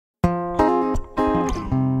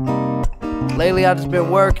Lately I just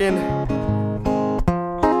been working.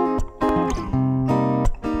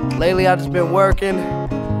 Lately I just been working,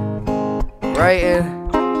 writing.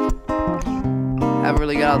 Haven't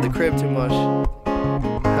really got out the crib too much.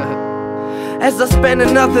 As I spend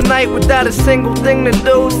another night without a single thing to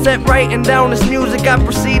do, set writing down this music I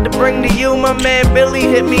proceed to bring to you. My man Billy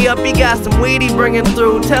hit me up, he got some weed he bringing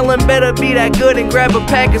through. Tell him better be that good and grab a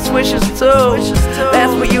pack of swishes too.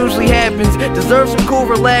 That's what usually happens, deserve some cool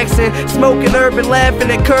relaxing. Smoking urban,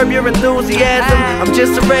 laughing and curb your enthusiasm. I'm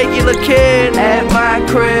just a regular kid at my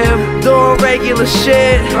crib, doing regular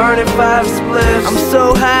shit, burning 5 spliffs. I'm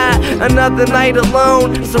so high, another night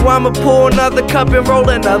alone, so I'ma pour another cup and roll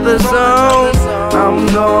another zone. I'm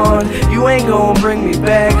gone, you ain't gon' bring me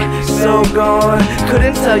back. So gone,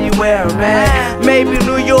 couldn't tell you where I'm at. Maybe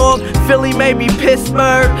New York, Philly, maybe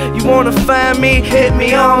Pittsburgh. You wanna find me, hit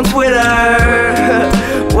me on Twitter.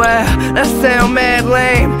 Wow, that sound mad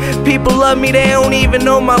lame. People love me, they don't even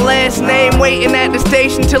know my last name. Waiting at the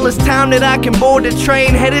station till it's time that I can board the train.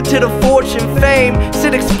 Headed to the fortune fame,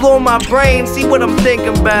 sit explore my brain, see what I'm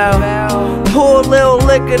thinking about. Pour a little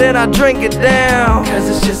liquor, then I drink it down. Cause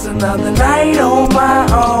it's just another night on my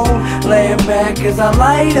own, laying back as I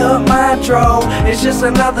light up my dro. It's just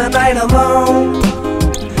another night alone,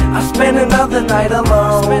 I spend another night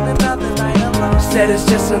alone. Said it's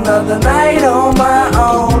just another night on my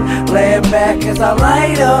own, laying back as I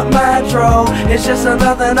light up my dro. It's just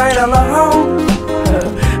another night alone,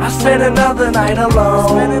 I spend another night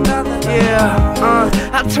alone.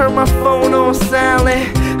 Yeah, I turn my phone on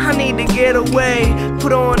silent, I need to get away.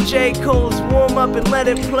 Put on J. Cole's Warm Up and let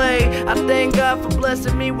it play. I thank God for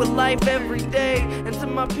blessing me with life every day. And to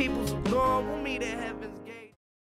my people's